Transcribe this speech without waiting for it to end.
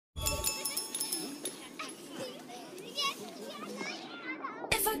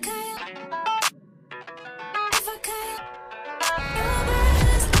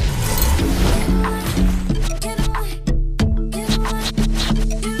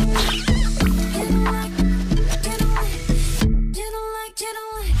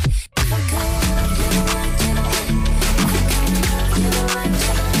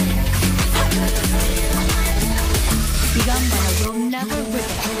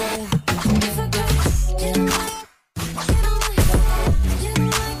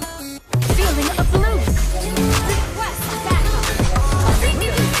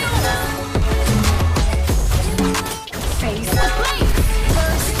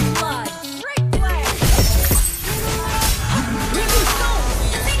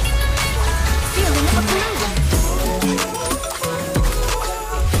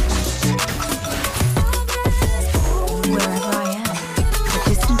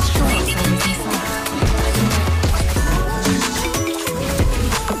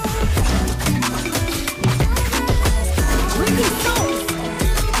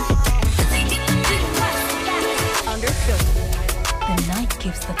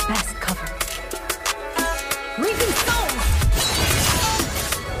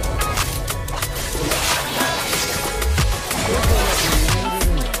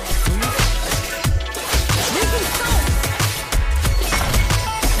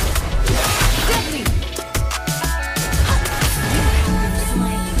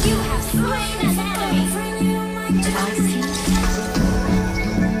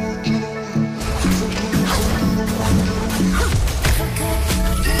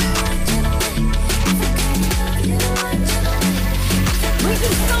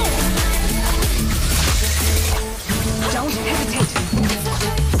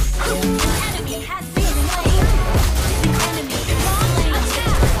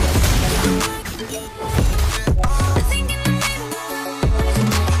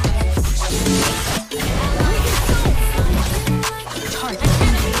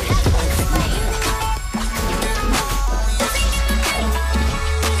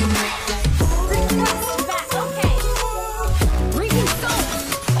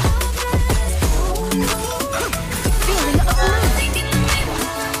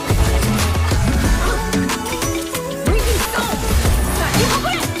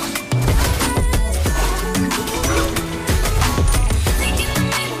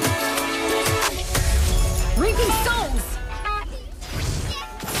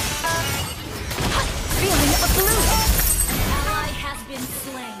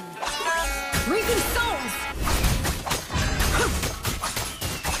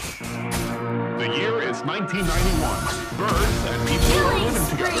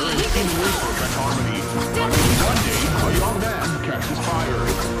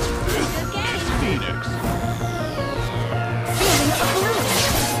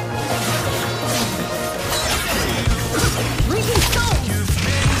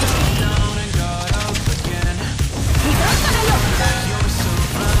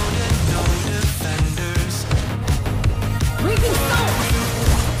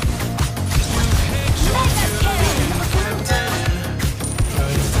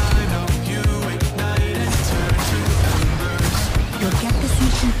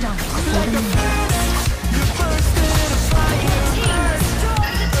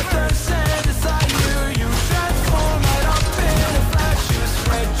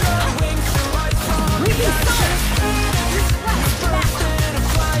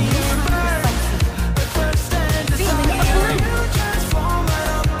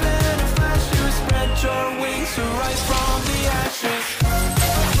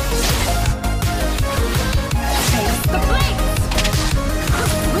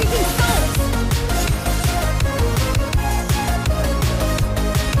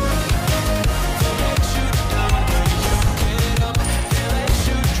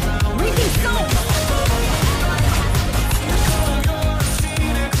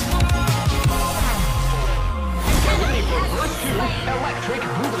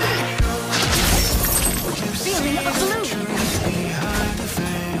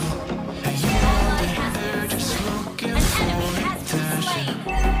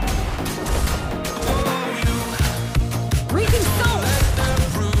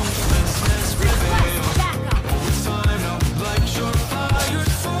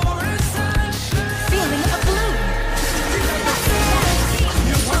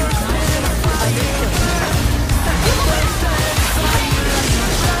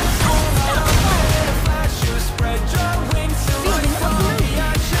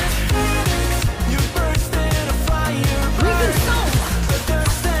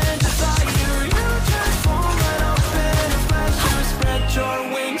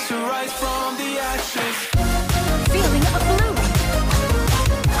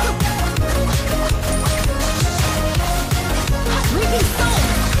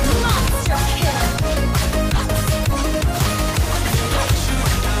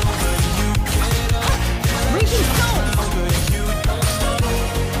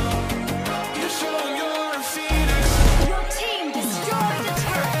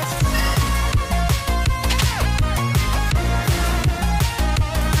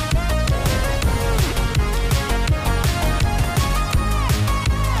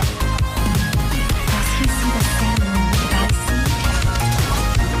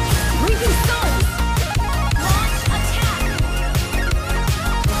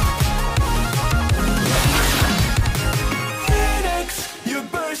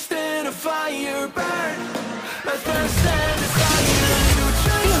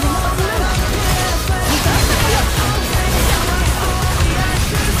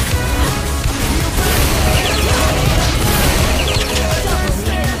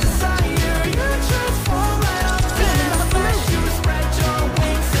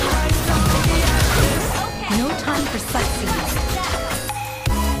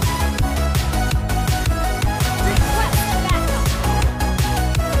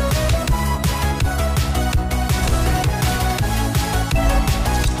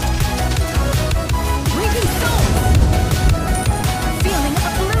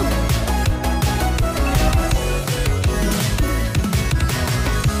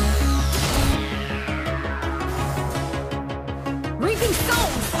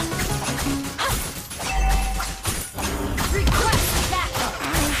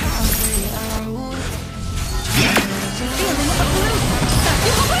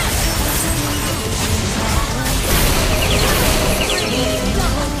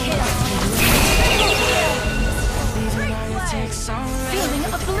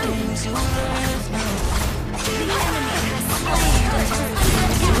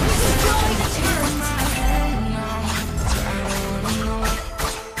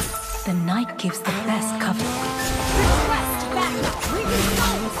gives the best cover. Request backup. Reaping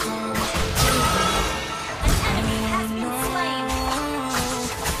souls. An enemy has been slain.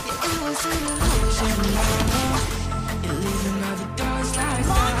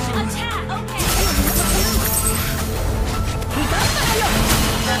 Launch attack. Okay.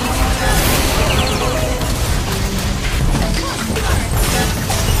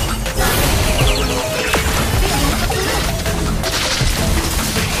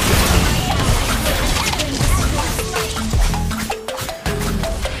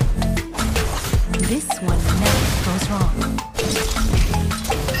 This one never goes wrong.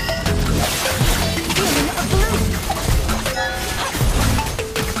 Feeling a blue.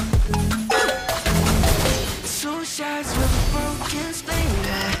 Two shots with a broken spleen.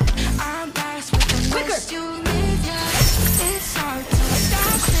 I'm back with the next you need. It's hard to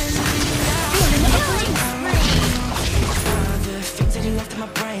stop feeling the things that you left in my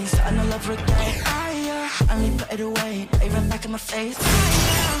brain, starting all over again. I only put it away, they right back in my face.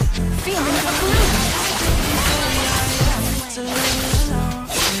 Feeling a blue. To leave me alone.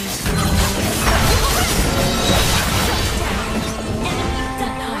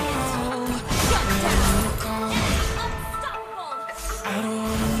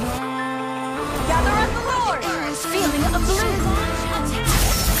 Gather at the Lord! Feeling a blue!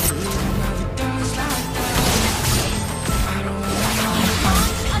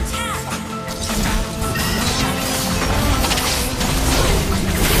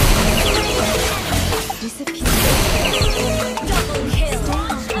 Disappear. Double kill!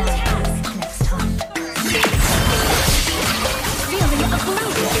 Attack! Next time. Feeling a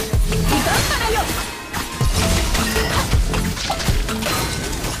blue!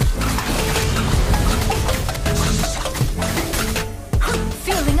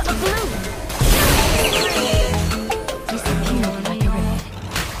 Feeling a blue! Disappeared like a red.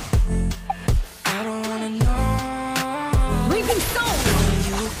 I don't wanna know. Reaping souls!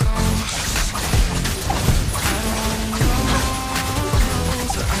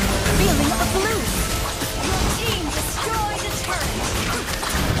 Feeling a blue! Your team destroyed a turret!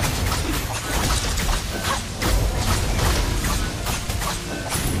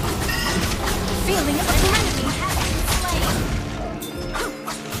 Feeling a blue! Enemy has been slain!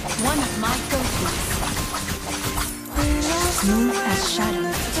 One of my go-tos. Move as shadow,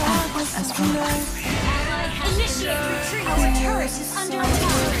 act as one. Initiate retreat! Our turret is under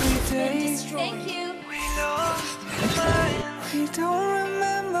attack! Thank you! We don't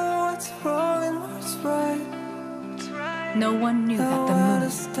remember what's wrong and what's right. No one knew that the moon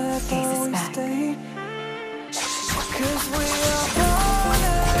faces back. Cause we are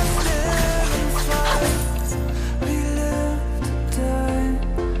honest and fight. We live to die.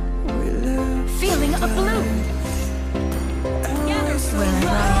 We live. Feeling a blue! Gather Wherever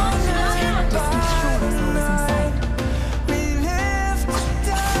I am, attack! distant shore is always in sight. We live to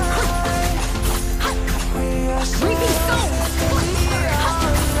die. We are Reaping souls!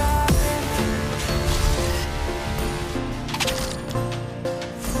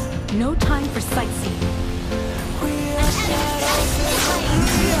 No time for sightseeing.